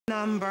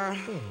number.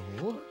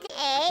 Oh.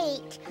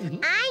 8.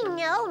 I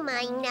know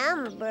my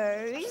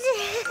numbers.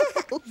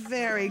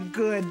 Very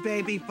good,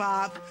 Baby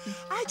Bop.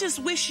 I just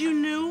wish you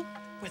knew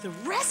where the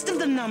rest of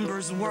the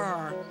numbers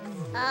were.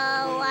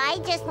 Oh,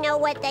 I just know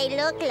what they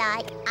look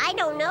like. I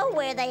don't know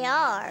where they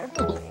are.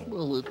 Oh,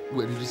 well,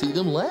 where did you see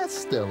them last,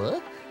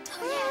 Stella?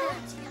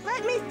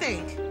 Let me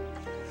think.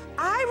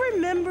 I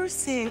remember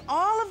seeing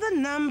all of the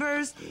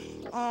numbers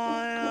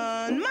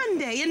on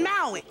Monday in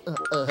Maui.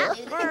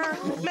 Or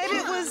maybe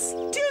it was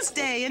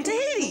Tuesday in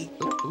Tahiti.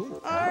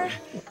 Or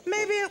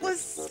maybe it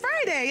was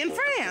Friday in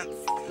France.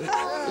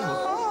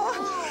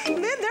 And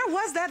then there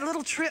was that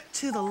little trip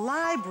to the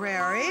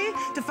library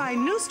to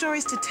find new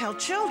stories to tell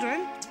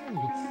children.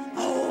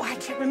 Oh, I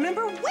can't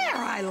remember where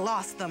I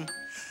lost them.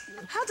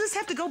 I'll just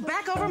have to go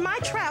back over my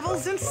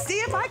travels and see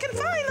if I can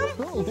find them.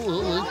 Oh,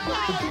 well,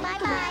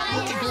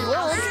 Bye-bye. good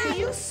luck. See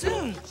you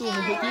soon.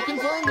 I hope you can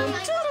find them.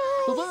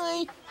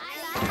 Bye-bye.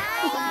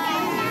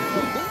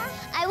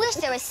 I wish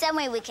there was some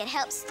way we could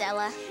help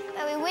Stella.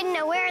 But we wouldn't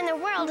know where in the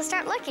world to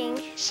start looking.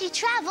 She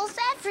travels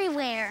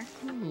everywhere.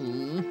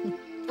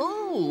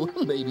 Oh,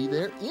 maybe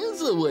there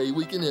is a way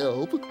we can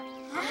help.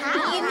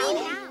 How do you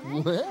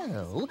mean?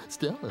 Well,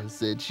 Stella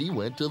said she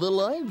went to the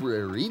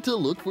library to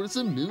look for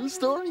some new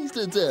stories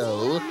to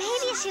tell.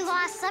 Maybe she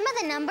lost some of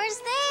the numbers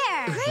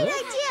there. Great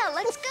idea.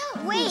 Let's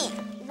go. Wait,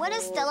 what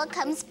if Stella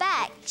comes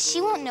back?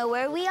 She won't know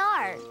where we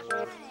are.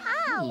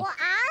 Oh, well,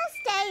 I'll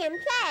stay and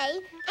play,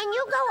 and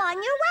you go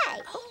on your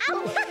way.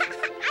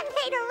 I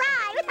made a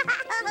rhyme.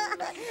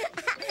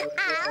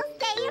 I'll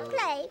stay and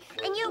play,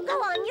 and you go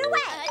on your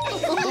way.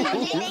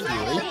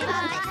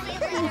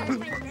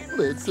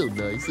 That's so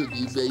nice of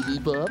you, Baby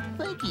Bop.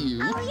 Thank you.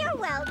 Oh, you're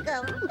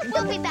welcome.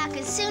 We'll be back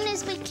as soon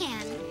as we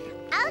can.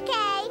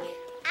 Okay,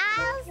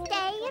 I'll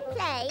stay and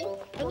play,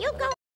 and you go